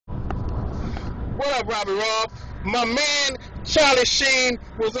What up, Robbie Rob? My man Charlie Sheen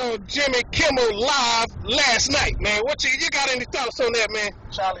was on Jimmy Kimmel Live last night, man. What you got any thoughts on that, man?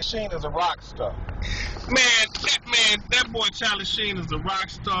 Charlie Sheen is a rock star. That boy Charlie Sheen is a rock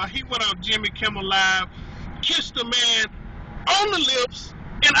star. He went on Jimmy Kimmel Live, kissed the man on the lips,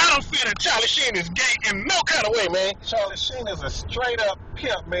 and I don't feel that Charlie Sheen is gay in no kind of way, man. Charlie Sheen is a straight up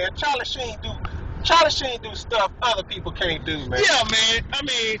pimp, man. Charlie Sheen do stuff other people can't do, man. Yeah, man. I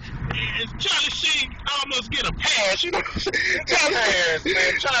mean, Charlie Sheen almost get a pass, you know.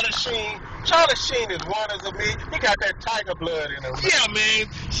 Charlie Sheen is one of me. He got that tiger blood in him. Yeah, man.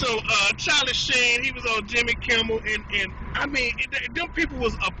 So Charlie Sheen, he was on Jimmy Kimmel, and I mean, them people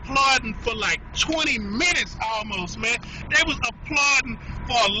was applauding for like 20 minutes almost, man. They was applauding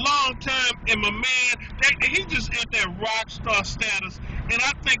for a long time, and my man, he just at that rock star status, and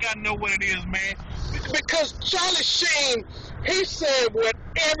I think I know what it is, man. Because Charlie Sheen, he said what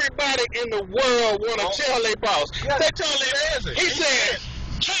everybody in the world want to tell their boss. Yeah, they told him, he said,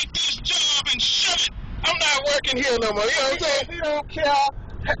 take this job and shove it. I'm not working here no more. You know what I'm saying? He don't care.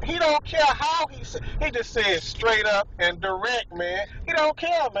 He don't care how he said. He just said straight up and direct, man. He don't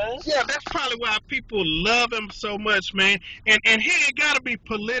care, man. Yeah, that's probably why people love him so much, man. And he ain't gotta be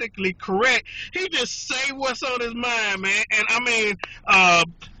politically correct. He just say what's on his mind, man. And I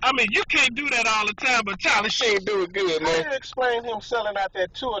mean, you can't do that all the time, but Charlie Sheen do it good, man. How do you explain him selling out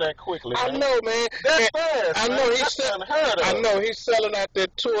that tour that quickly, man? I know, man. That's fast, I man. know he's selling out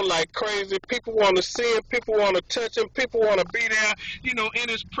that tour like crazy. People want to see him. People want to touch him. People want to be there, you know, in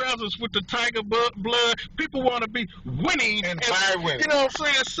his presence with the tiger blood. People want to be winning and by winning. You know what I'm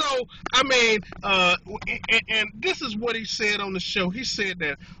saying? So, I mean, and this is what he said on the show. He said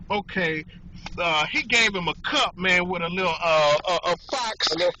that, okay, he gave him a cup, man, with a little a fox.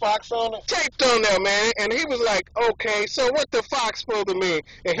 A little fox on it? Taped on there, man. And he was like, okay, so what the fox supposed to mean?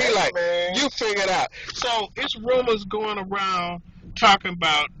 And he like, man, you figure it out. So it's rumors going around talking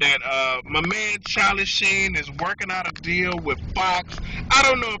about that my man Charlie Sheen is working out a deal with Fox. I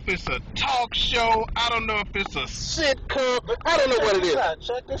don't know if it's a talk show. I don't know if it's a sitcom. I don't know what it is.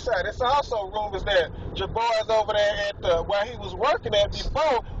 Check this out. It's also rumors that your boys over there at where he was working at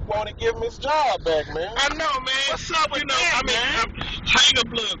before want to give him his job back, man. I know, man. What's up with that, man? Tiger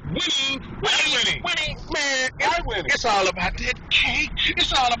blood, winning, man. It's all about that cake.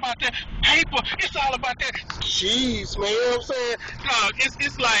 It's all about that paper. It's all about that cheese, man. You know what I'm saying?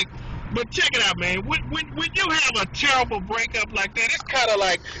 It's like, but check it out, man. When you have a terrible breakup like that, it's kind of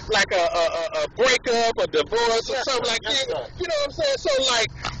like a breakup, a divorce, or something like that. You know what I'm saying? So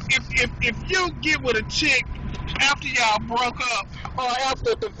like, if you get with a chick after y'all broke up or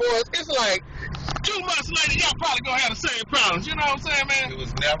after a divorce, it's like 2 months later y'all probably gonna have the same problems. You know what I'm saying, man? It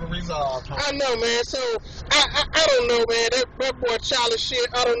was never resolved. Huh? I know, man. So I don't know, man. That boy Charlie Sheen,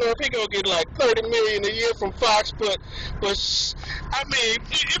 I don't know if he gonna get like $30 million a year from Fox, but I mean,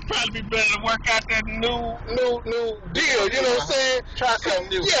 it'd probably be better to work out that new deal. You know what I'm saying? Try something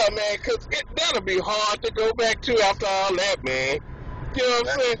new. Yeah, man, because that'll be hard to go back to after all that, man. You know what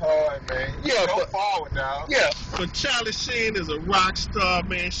I'm saying? Hard, man. Yeah, go forward now. Yeah, but Charlie Sheen is a rock star,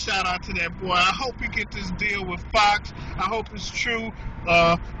 man. Shout out to that boy. I hope he get this deal with Fox. I hope it's true.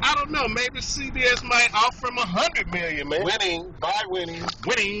 I don't know. Maybe CBS might offer him $100 million, man. Winning.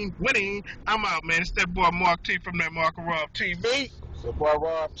 I'm out, man. It's that boy Mark T from that Mark Rob TV. It's that boy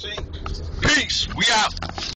Rob T. Peace. We out.